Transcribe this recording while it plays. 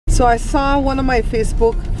So I saw one of my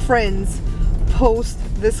Facebook friends post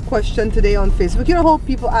this question today on Facebook. You know how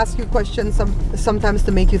people ask you questions sometimes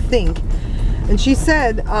to make you think. And she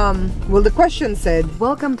said, well, the question said,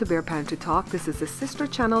 welcome to Bare Pantry Talk. This is the sister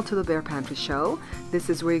channel to the Bare Pantry Show.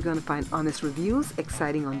 This is where you're going to find honest reviews,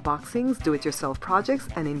 exciting unboxings, do-it-yourself projects,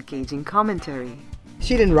 and engaging commentary.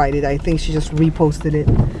 She didn't write it. I think she just reposted it.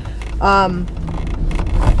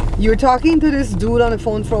 You're talking to this dude on the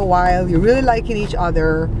phone for a while. You're really liking each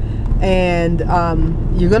other. And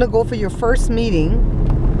you're going to go for your first meeting,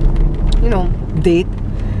 you know, date.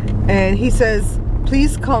 And he says,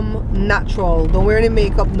 please come natural. Don't wear any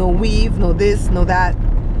makeup, no weave, no this, no that.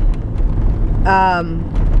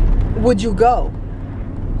 Would you go?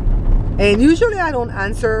 And usually I don't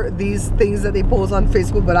answer these things that they post on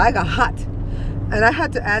Facebook, but I got hot. And I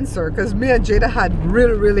had to answer because me and Jada had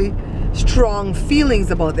really, really strong feelings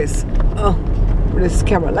about this. Oh, this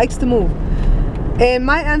camera likes to move. And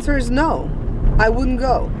my answer is no, I wouldn't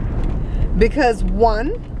go. Because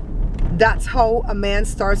one, that's how a man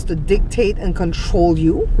starts to dictate and control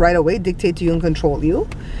you right away, dictate to you and control you.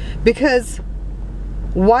 Because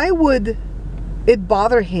why would it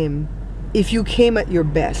bother him if you came at your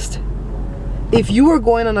best? If you were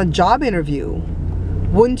going on a job interview,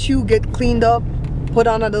 wouldn't you get cleaned up, put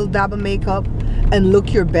on a little dab of makeup, and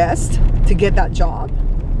look your best to get that job?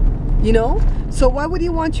 You know? So why would he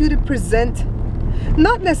want you to present,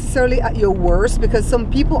 not necessarily at your worst, because some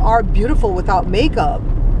people are beautiful without makeup,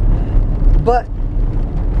 but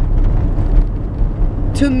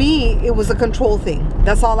to me it was a control thing.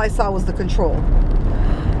 That's all I saw was the control.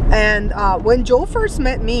 And when Joe first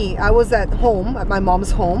met me, I was at home, at my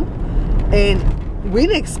mom's home, and we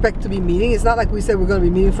didn't expect to be meeting. It's not like we said we're going to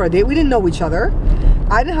be meeting for a date. We didn't know each other.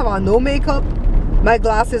 I didn't have on no makeup. My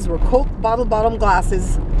glasses were Coke bottle bottom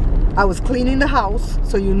glasses. I was cleaning the house,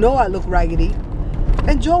 so you know I look raggedy.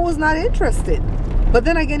 And Joe was not interested. But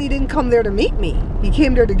then again, he didn't come there to meet me. He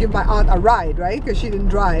came there to give my aunt a ride, right? Because she didn't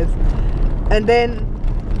drive. And then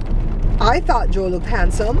I thought Joe looked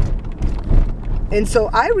handsome. And so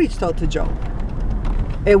I reached out to Joe.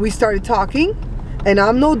 And we started talking. And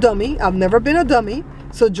I'm no dummy. I've never been a dummy.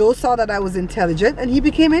 So Joe saw that I was intelligent and he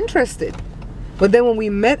became interested. But then when we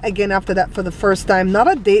met again after that for the first time,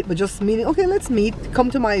 not a date, but just meeting. Okay, let's meet. Come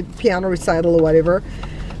to my piano recital or whatever.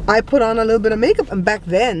 I put on a little bit of makeup. And back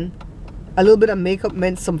then, a little bit of makeup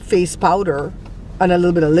meant some face powder and a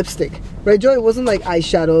little bit of lipstick. Right, Joe? It wasn't like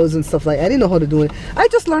eyeshadows and stuff like that. I didn't know how to do it. I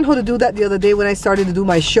just learned how to do that the other day when I started to do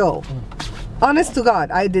my show. Honest to God,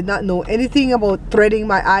 I did not know anything about threading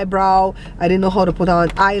my eyebrow. I didn't know how to put on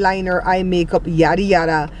eyeliner, eye makeup, yada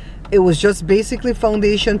yada. It was just basically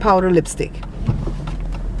foundation, powder, lipstick.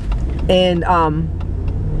 And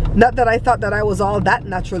not that I thought that I was all that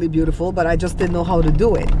naturally beautiful, but I just didn't know how to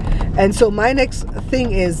do it. And so my next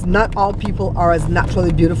thing is, not all people are as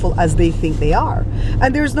naturally beautiful as they think they are.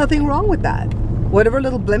 And there's nothing wrong with that. Whatever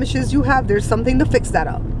little blemishes you have, there's something to fix that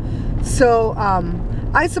up. So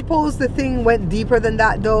I suppose the thing went deeper than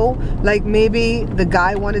that though. Like maybe the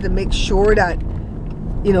guy wanted to make sure that,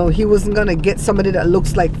 you know, he wasn't gonna get somebody that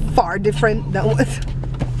looks like far different than what.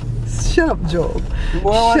 Shut up, Joe.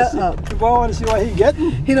 Shut up. You want to see what he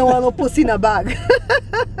getting? He don't want no pussy in a bag.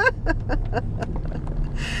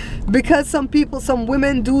 Because some people, some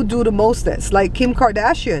women do the mostest. Like Kim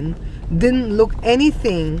Kardashian didn't look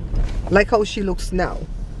anything like how she looks now.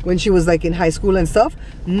 When she was like in high school and stuff,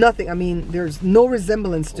 nothing. I mean, there's no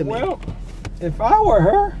resemblance to me. Well, if I were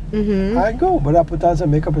her, I'd go, but I put on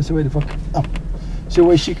some makeup and see where the fuck, see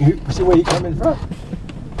where he coming from.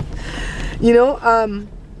 You know,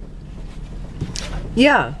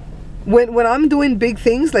 yeah. When I'm doing big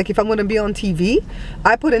things, like if I'm going to be on TV,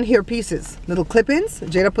 I put in hair pieces, little clip-ins.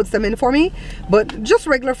 Jada puts them in for me. But just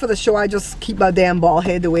regular for the show, I just keep my damn bald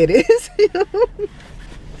head the way it is. You know?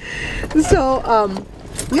 So,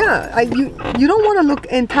 yeah, you don't want to look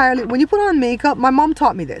entirely, when you put on makeup, my mom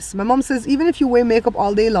taught me this. My mom says, even if you wear makeup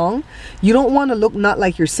all day long, you don't want to look not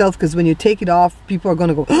like yourself, because when you take it off, people are going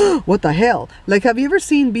to go, oh, what the hell? Like, have you ever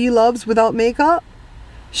seen B Loves without makeup?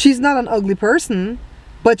 She's not an ugly person,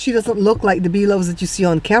 but she doesn't look like the B Loves that you see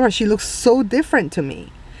on camera. She looks so different to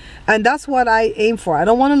me. And that's what I aim for. I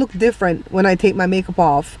don't want to look different when I take my makeup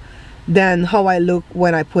off than how I look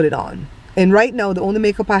when I put it on. And right now, the only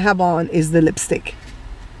makeup I have on is the lipstick.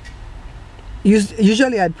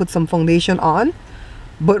 Usually I'd put some foundation on,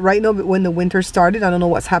 but right now when the winter started, I don't know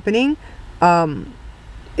what's happening.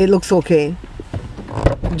 It looks okay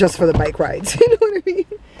just for the bike rides. You know what I mean?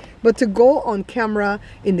 But to go on camera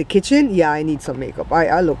in the kitchen, yeah, I need some makeup.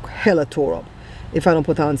 I look hella tore up if I don't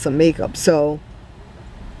put on some makeup. So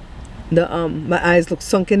the my eyes look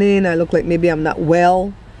sunken in. I look like maybe I'm not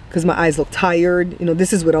well. because my eyes look tired. You know,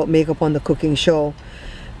 this is without makeup on the cooking show.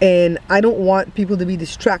 And I don't want people to be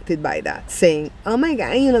distracted by that, saying, oh my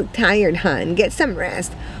God, you look tired, hon, get some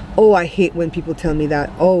rest. Oh, I hate when people tell me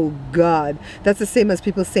that. Oh God, that's the same as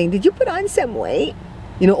people saying, did you put on some weight?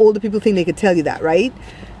 You know, older people think they could tell you that, right?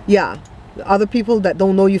 Yeah. Other people that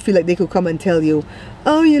don't know you feel like they could come and tell you,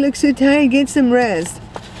 oh, you look so tired, get some rest.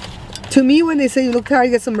 To me, when they say you look tired,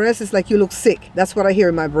 get some rest, it's like you look sick. That's what I hear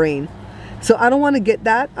in my brain. So I don't want to get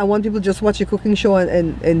that. I want people to just watch your cooking show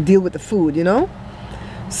and deal with the food, you know?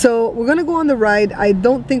 So we're going to go on the ride. I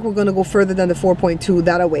don't think we're going to go further than the 4.2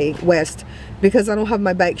 that away west, because I don't have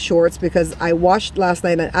my bike shorts, because I washed last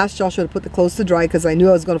night and I asked Joshua to put the clothes to dry because I knew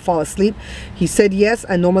I was going to fall asleep. He said yes,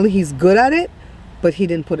 and normally he's good at it, but he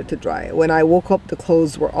didn't put it to dry. When I woke up, the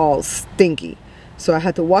clothes were all stinky. So I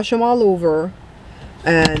had to wash them all over,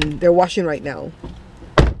 and they're washing right now.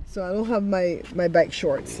 So I don't have my bike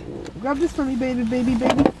shorts. Grab this for me, baby, baby,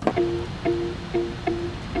 baby.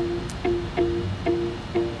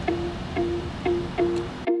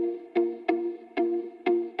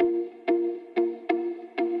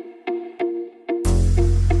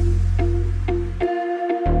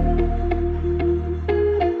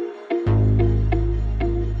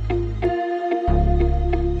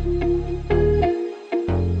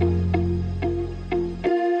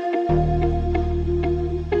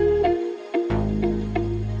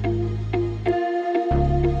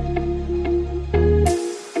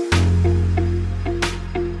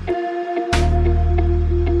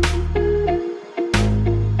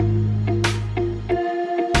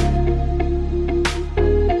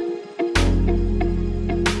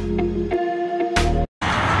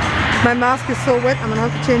 My mask is so wet, I'm gonna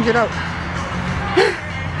have to change it out.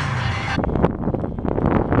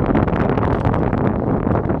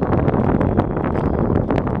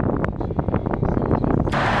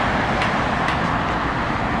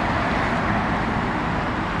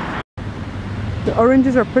 The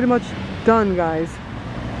oranges are pretty much done, guys.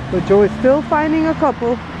 But Joe is still finding a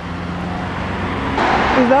couple. Is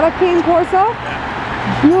that a Cane Corso?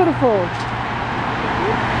 Beautiful.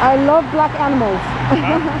 I love black animals.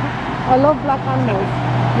 Huh? I love black animals.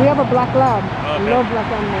 We have a black lab. Okay. Love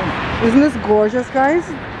black animals. Isn't this gorgeous, guys?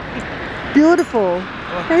 Beautiful.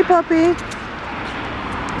 Hey, puppy.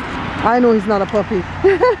 I know he's not a puppy.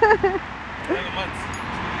 11 months.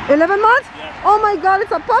 11 months? Yeah. Oh my God,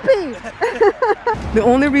 it's a puppy. The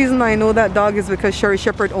only reason I know that dog is because Sherry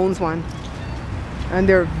Shepherd owns one. And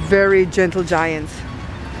they're very gentle giants.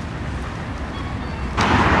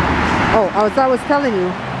 Oh, as I was telling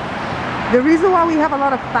you, the reason why we have a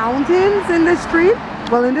lot of fountains in this street,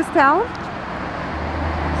 well, in this town,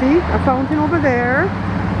 see, a fountain over there.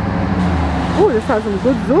 Oh, this has some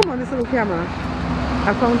good zoom on this little camera.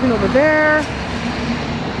 A fountain over there,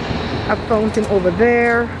 a fountain over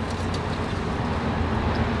there,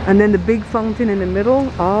 and then the big fountain in the middle,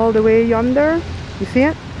 all the way yonder. You see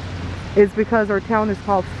it? It's because our town is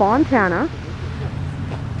called Fontana.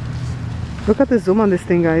 Look at the zoom on this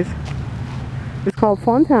thing, guys. It's called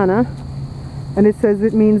Fontana, and it says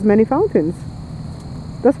it means many fountains.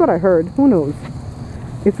 That's what I heard. Who knows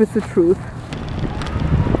if it's the truth.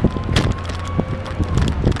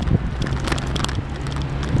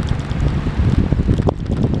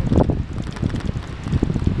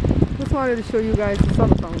 Just wanted to show you guys the sun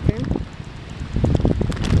fountain.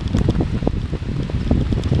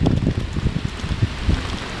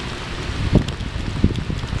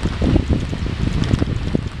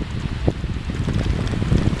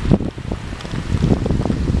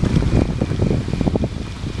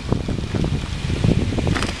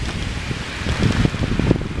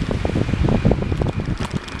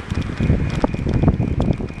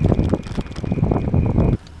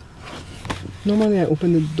 Normally I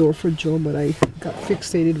open the door for Joe, but I got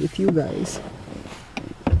fixated with you guys.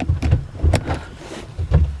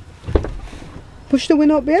 Push the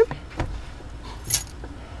window up, babe.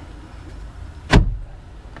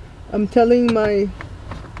 I'm telling my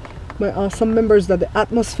awesome members that the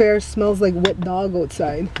atmosphere smells like wet dog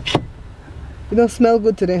outside. It don't smell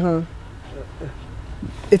good today, huh?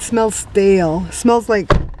 It smells stale. It smells like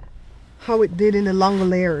how it did in the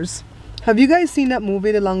Langoliers. Have you guys seen that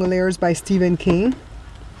movie, The Langoliers by Stephen King?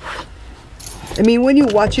 I mean, when you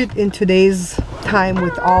watch it in today's time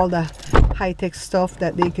with all the high-tech stuff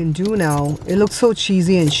that they can do now, it looks so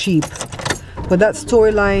cheesy and cheap. But that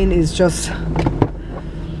storyline is just,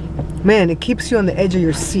 man, it keeps you on the edge of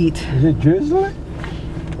your seat. Is it drizzling?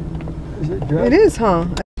 Is it drizzling? It is, huh?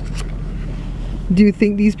 Do you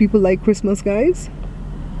think these people like Christmas, guys?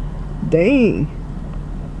 Dang.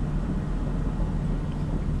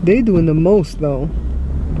 They doing the most though.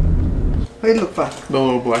 What do you look for? The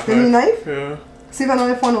little black The new knife? Yeah. See if I don't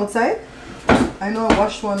have one outside? I know I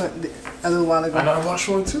washed one a little while ago. I know I washed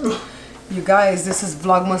one too. You guys, this is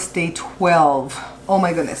Vlogmas day 12. Oh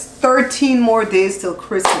my goodness. 13 more days till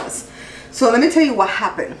Christmas. So let me tell you what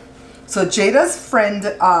happened. So Jada's friend,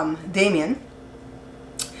 Damien,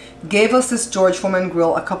 gave us this George Foreman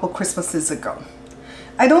Grill a couple Christmases ago.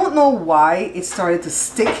 I don't know why it started to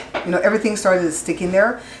stick. You know, everything started to stick in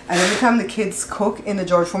there. And every time the kids cook in the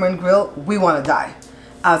George Foreman Grill, we want to die.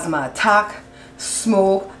 Asthma attack,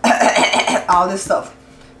 smoke, all this stuff.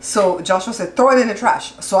 So Joshua said, throw it in the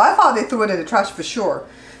trash. So I thought they threw it in the trash for sure.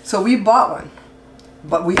 So we bought one.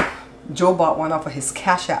 But Joe bought one off of his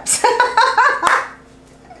CashApps.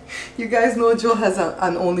 You guys know Joe has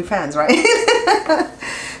an OnlyFans, right?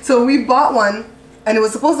 So we bought one. And it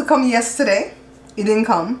was supposed to come yesterday. It didn't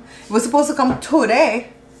come. It was supposed to come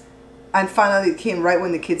today. And finally it came right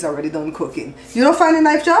when the kids are already done cooking. You don't find a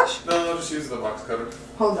knife, Josh? No, I'll just use the box cutter.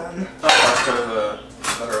 Hold on. Not box cutter, the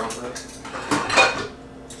cutter on it.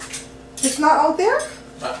 It's not out there?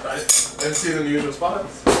 I didn't see the usual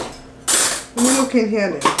spots. Let me look in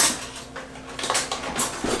here then.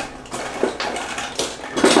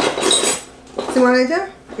 See what I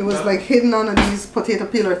did? It was like hidden under these potato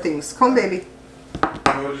peeler things. Come, baby.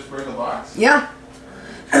 You would just bring the box? Yeah.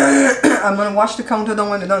 I'm gonna wash the counter down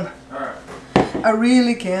when they're done. Alright. I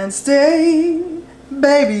really can't stay.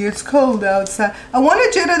 Baby, it's cold outside. I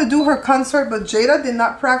wanted Jada to do her concert, but Jada did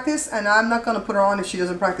not practice, and I'm not gonna put her on if she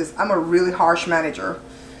doesn't practice. I'm a really harsh manager.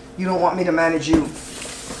 You don't want me to manage you.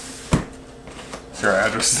 Your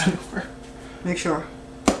address is anywhere. Make sure.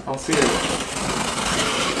 I'll see it.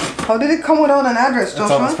 How did it come without an address,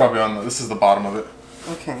 Joshua? It's probably on this is the bottom of it.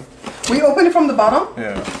 Okay. We open it from the bottom?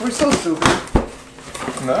 Yeah. We're so stupid.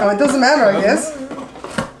 No. Oh, it doesn't matter, I guess.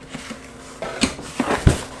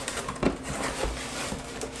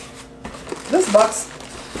 This box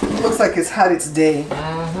looks like it's had its day.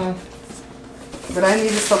 But I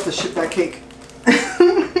needed stuff to ship that cake.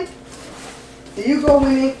 Here you go,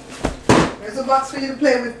 Winnie. There's a box for you to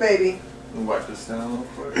play with, baby. Wipe this down real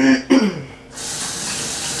quick.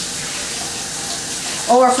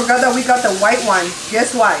 Oh, I forgot that we got the white one.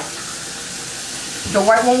 Guess why? The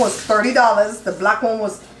white one was $30. The black one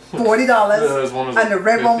was $40. And the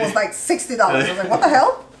red one was like $60. I was like, what the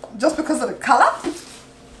hell? Just because of the color?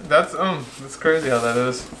 That's crazy how that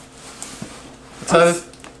is. That's how it is.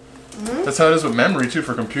 That's how it is with memory too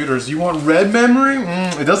for computers. You want red memory?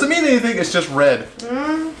 It doesn't mean anything. It's just red.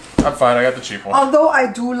 I'm fine. I got the cheap one. Although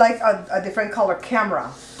I do like a different color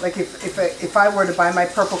camera. Like if I were to buy my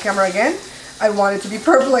purple camera again, I want it to be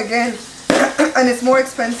purple again. And it's more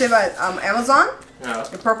expensive at Amazon. Yeah.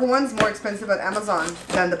 The purple one's more expensive at Amazon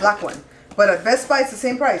than the black one. But at Best Buy, it's the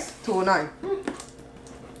same price, $209.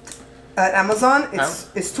 At Amazon, it's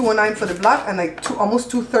 $209 for the black and like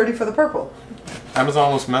almost $230 for the purple. Amazon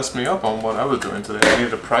almost messed me up on what I was doing today. I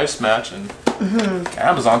needed a price match, and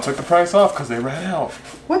Amazon took the price off because they ran out.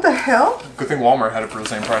 What the hell? Good thing Walmart had it for the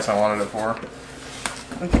same price I wanted it for.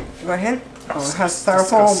 Okay, go ahead. Oh, it has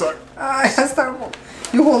styrofoam. It has styrofoam.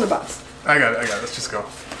 You hold the box. I got it. Let's just go.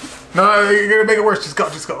 No, you're gonna make it worse. Just go.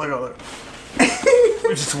 Let go.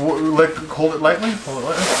 Just hold it lightly.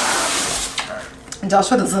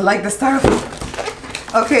 Joshua doesn't like the styrofoam.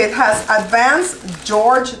 Okay, it has advanced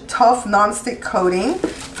George Tough non-stick coating,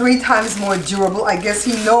 3 times more durable. I guess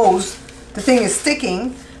he knows the thing is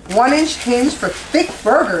sticking. 1-inch hinge for thick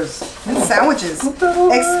burgers and sandwiches.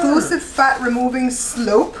 Exclusive fat removing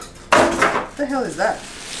slope. What the hell is that?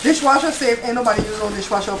 Dishwasher safe. Ain't nobody use no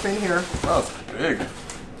dishwasher up in here. Oh, it's big.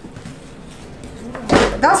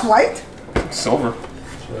 That's white? Silver.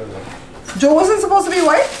 Joe wasn't supposed to be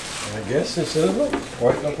white? I guess it's silver.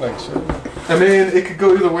 White look like silver. I mean, it could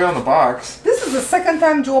go either way on the box. This is the second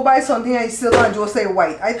time Joe buys something and he's silver and Joe say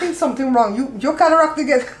white. I think something wrong. Your cataract to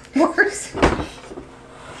get worse.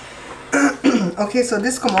 Okay, so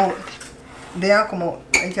this come out. They are come out.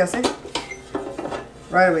 You can see?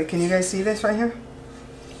 Right away. Can you guys see this right here?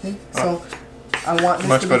 See? So I want this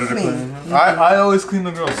Much to better be clean. to clean. I always clean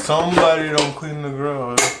the grill. Somebody don't clean the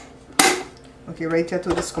grill. Okay, right here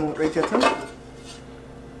too. This come out right here too.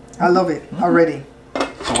 I love it already.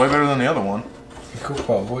 So way better than the other one. You cook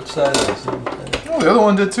on both sides. Oh, the other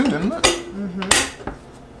one did too, didn't it?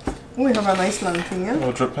 Oh, we have a nice long thing, yeah?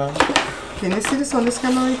 Little drip pan. Can you see this on this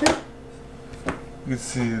camera right here? You can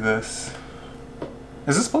see this.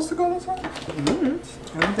 Is this supposed to go this way? I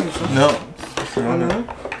don't think so. No. It's supposed to go in there.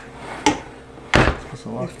 It's supposed to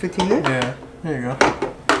lock. It's fitting in? Yeah. There you go.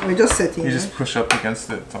 We're just setting. You just push up against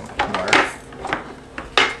it. It's on the wire.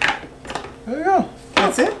 There you go.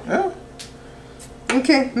 That's it? Yeah.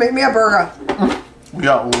 Okay, make me a burger. We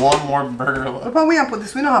got one more burger left. But we have put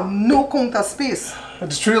this. We don't have no counter space. I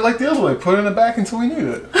just treat it like the other way. Put it in the back until we need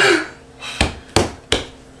it.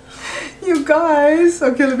 You guys.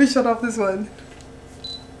 Okay, let me shut off this one.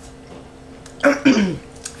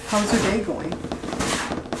 How's your day going?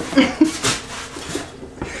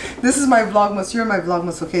 This is my Vlogmas. You're my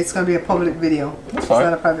Vlogmas, okay? It's gonna be a public video. That's fine.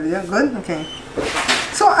 It's not a private video. Good? Okay.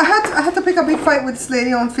 So I had to pick a big fight with this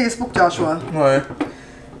lady on Facebook, Joshua. Why?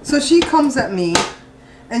 So she comes at me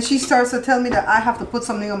and she starts to tell me that I have to put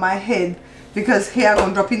something on my head because hair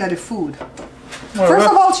gonna drop in at the food. First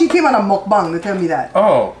of all, she came on a mukbang to tell me that.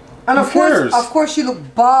 Oh. And of course she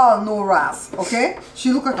looked bald, no ras, okay?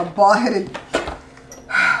 She looked like a bald-headed.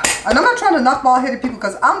 And I'm not trying to knock bald-headed people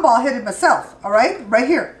because I'm bald-headed myself, all right? Right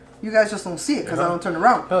here. You guys just don't see it because I don't turn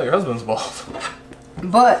around. Hell, your husband's bald.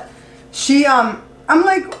 But she, I'm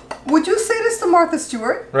like, would you say this to Martha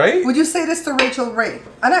Stewart? Right? Would you say this to Rachel Ray?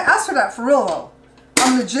 And I asked her that for real though.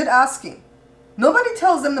 I'm legit asking. Nobody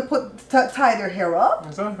tells them to tie their hair up.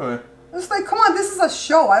 Exactly. It's like, come on, this is a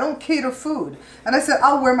show. I don't cater food. And I said,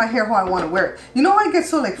 I'll wear my hair how I want to wear it. You know, I get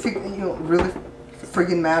so like, really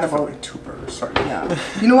friggin' mad about it. Two burgers, sorry. Yeah.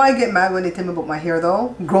 You know why I get mad when they tell me about my hair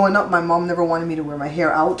though? Growing up, my mom never wanted me to wear my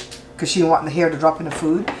hair out because she didn't want the hair to drop in the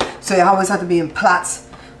food. So I always had to be in plaits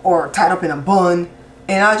or tied up in a bun.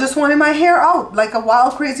 And I just wanted my hair out like a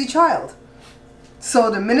wild, crazy child. So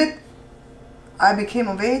the minute I became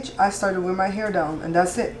of age, I started wearing my hair down, and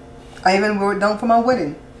that's it. I even wore it down for my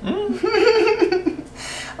wedding.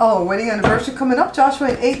 Oh, wedding anniversary coming up, Joshua,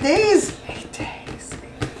 in 8 days. 8 days.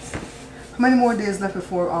 How many more days left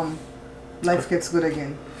before life gets good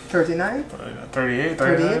again? 39? 38,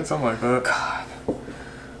 39, something like that. God.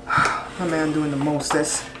 My man doing the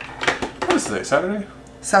mostest. What is today, Saturday?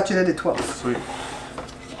 Saturday the 12th. Sweet.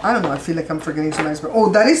 I don't know, I feel like I'm forgetting some nice.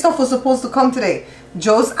 Oh, daddy stuff was supposed to come today.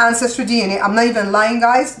 Joe's ancestry DNA. I'm not even lying,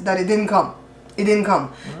 guys, that it didn't come. It didn't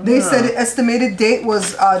come. They said the estimated date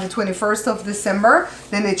was the 21st of December.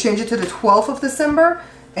 Then they changed it to the 12th of December.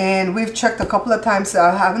 And we've checked a couple of times.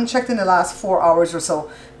 I haven't checked in the last 4 hours or so.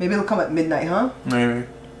 Maybe it'll come at midnight, huh? Maybe.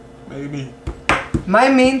 Maybe. My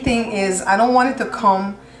main thing is I don't want it to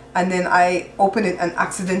come and then I open it and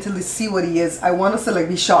accidentally see what he is. I want us to like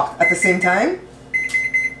be shocked at the same time.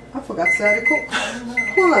 I forgot to add a cook.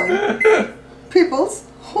 Hold on. Peoples,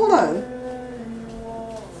 hold on.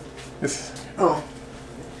 Oh.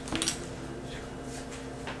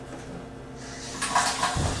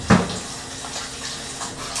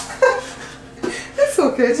 It's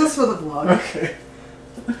okay, it's just for the vlog. Okay.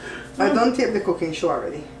 I done tape the cooking show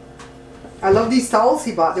already. I love these towels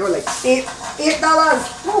he bought. They were like $8.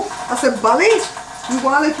 I said, Bali, you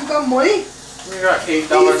want if you got money? We got $8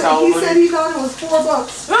 towel He money. said he thought it was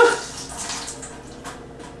 $4.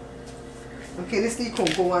 Okay, this is the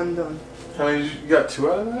Congo one done. How many? You got 2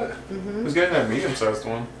 out of that? Who's getting that medium-sized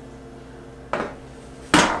one?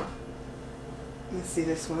 Let's see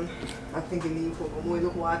this one. I think it needs more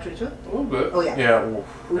look water, A little bit. Oh yeah. Yeah. Oof.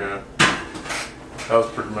 Yeah. That was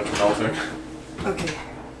pretty much melting. Okay.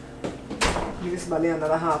 Give this Bali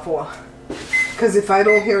another half hour. Because if I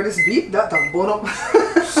don't hear this beep, that'll burn up.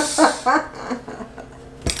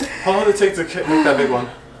 How long did it take to make that big one?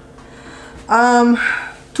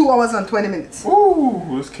 2 hours and 20 minutes. Ooh,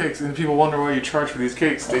 those cakes. And people wonder why you charge for these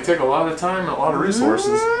cakes. They take a lot of time and a lot of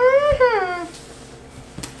resources.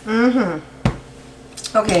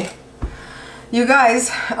 Okay. You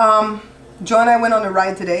guys, Joe and I went on a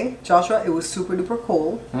ride today. Joshua, it was super duper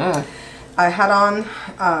cold. I had on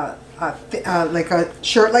like a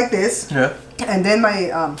shirt like this. Yeah. And then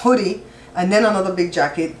my hoodie. And then another big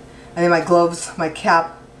jacket. And then my gloves, my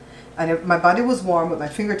cap. And my body was warm, but my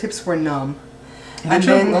fingertips were numb. Don't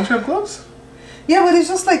you have gloves? Yeah, but it's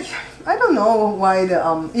just like, I don't know why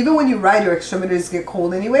the even when you ride, your extremities get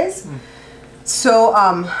cold anyways. So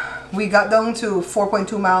we got down to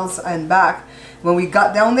 4.2 miles and back. When we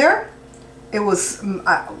got down there, it was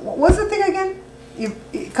what was the thing again?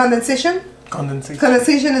 Condensation.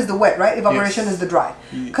 Condensation is the wet, right? Evaporation is the dry.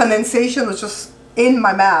 Condensation was just in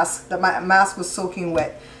my mask. That my mask was soaking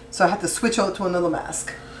wet, so I had to switch out to another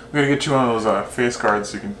mask. We gotta get you one of those face guards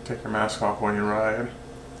so you can take your mask off when you ride.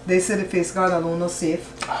 They said the face guard alone is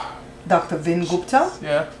safe. Dr. Vin Gupta.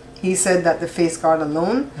 Yeah. He said that the face guard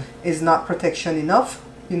alone is not protection enough.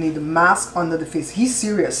 You need a mask under the face. He's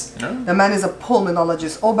serious. Yeah. The man is a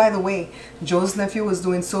pulmonologist. Oh, by the way, Joe's nephew was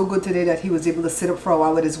doing so good today that he was able to sit up for a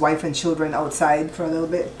while with his wife and children outside for a little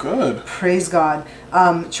bit. Good. Praise God.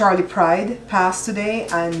 Charlie Pride passed today,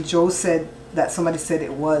 and Joe said that somebody said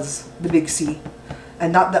it was the big C.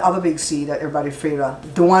 And not the other big C that everybody's afraid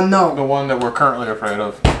of. The one, no. The one that we're currently afraid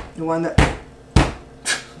of. The one that...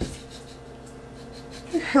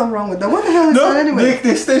 hell wrong with them? What the hell is that anyway?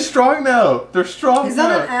 They stay strong now. They're strong. Is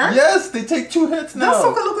that an ant? Yes, they take 2 hits now. That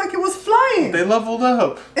sucker looked like it was flying. They leveled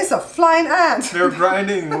up. It's a flying ant. They were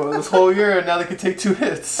grinding this whole year, and now they can take 2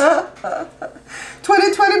 hits.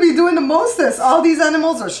 2020 be doing the mostest. All these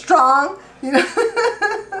animals are strong. You know.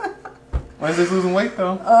 Wednesday's losing weight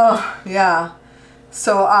though. Oh yeah.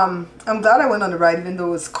 So I'm glad I went on the ride, even though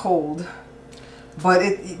it was cold. But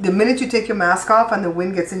the minute you take your mask off and the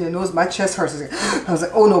wind gets in your nose, my chest hurts. I was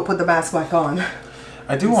like, oh no, put the mask back on.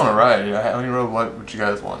 I do want to ride. I only rode with you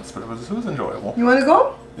guys once, but it was enjoyable. You want to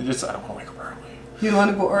go? I don't want to wake up early. You don't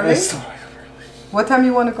want to go early? I still wake up early. What time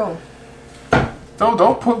you want to go?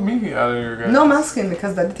 Don't put me out of your guys. No, I'm asking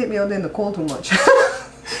because that take me out there in the cold too much.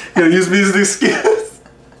 You'll use me as an excuse.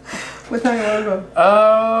 What time you want to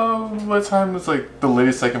go? What time is like the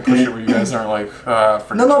latest I can push it where you guys aren't like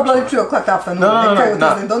No, bloody 3 o'clock afternoon. No,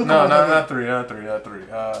 not 3.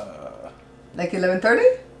 Like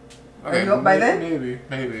 11:30? Are you up by then?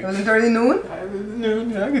 Maybe. 11:30 noon? Noon,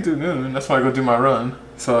 yeah, I could do noon. That's why I go do my run.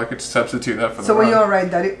 So I could substitute that for the So run. when you're right,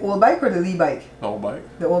 Daddy, old bike or the Lee bike? The old bike.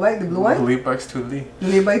 The old bike, the blue one? The Lee bike's to Lee. The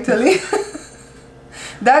Lee bike to Lee?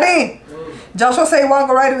 Daddy! Joshua say he want to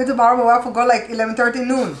go ride with tomorrow, but we have to go like 11:30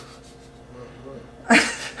 noon.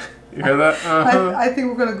 You hear that? I think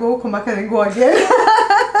we're going to go, come back and then go again.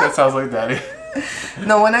 That sounds like Daddy.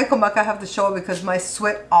 No, when I come back, I have to shower because my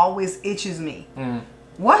sweat always itches me.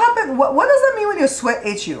 What happened? What does that mean when your sweat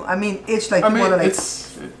itch you? I mean, itch like you want to like...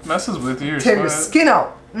 it messes with your tear your skin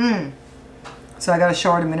out. So I got to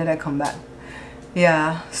shower the minute I come back.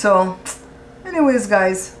 Yeah, so... Anyways,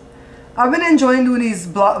 guys. I've been enjoying doing these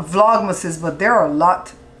vlogmases, but there are a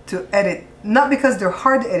lot to edit. Not because they're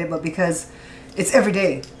hard to edit, but because it's every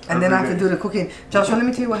day. And then I have to do the cooking. Joshua, let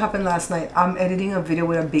me tell you what happened last night. I'm editing a video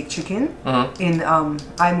with a baked chicken in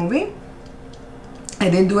iMovie. I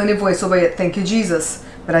didn't do any voiceover yet, thank you Jesus.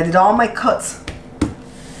 But I did all my cuts.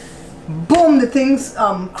 Boom, the things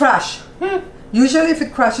crash. Usually if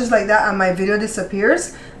it crashes like that and my video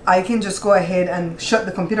disappears, I can just go ahead and shut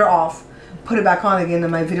the computer off, put it back on again,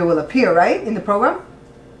 and my video will appear, right, in the program.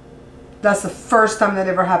 That's the first time that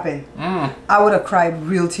ever happened. I would have cried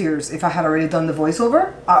real tears if I had already done the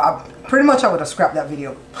voiceover. Pretty much I would have scrapped that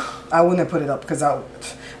video. I wouldn't have put it up because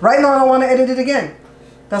right now I don't want to edit it again.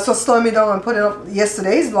 That's what slowed me down and put it up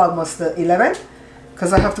yesterday's Vlogmas, the 11th,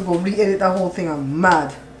 because I have to go re-edit that whole thing. I'm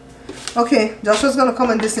mad. Okay, Joshua's gonna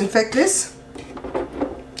come and disinfect this.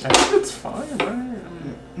 I think it's fine, right?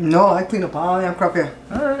 No, I clean up all that crap here.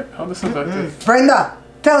 Alright, I'll disinfect it. Brenda,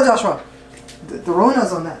 tell Joshua. The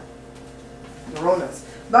Rona's on that. The Rona's.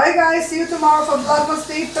 Bye guys, see you tomorrow for Vlogmas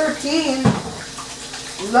Day 13.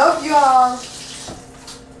 Love you all.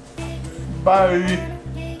 Bye.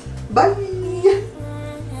 Bye.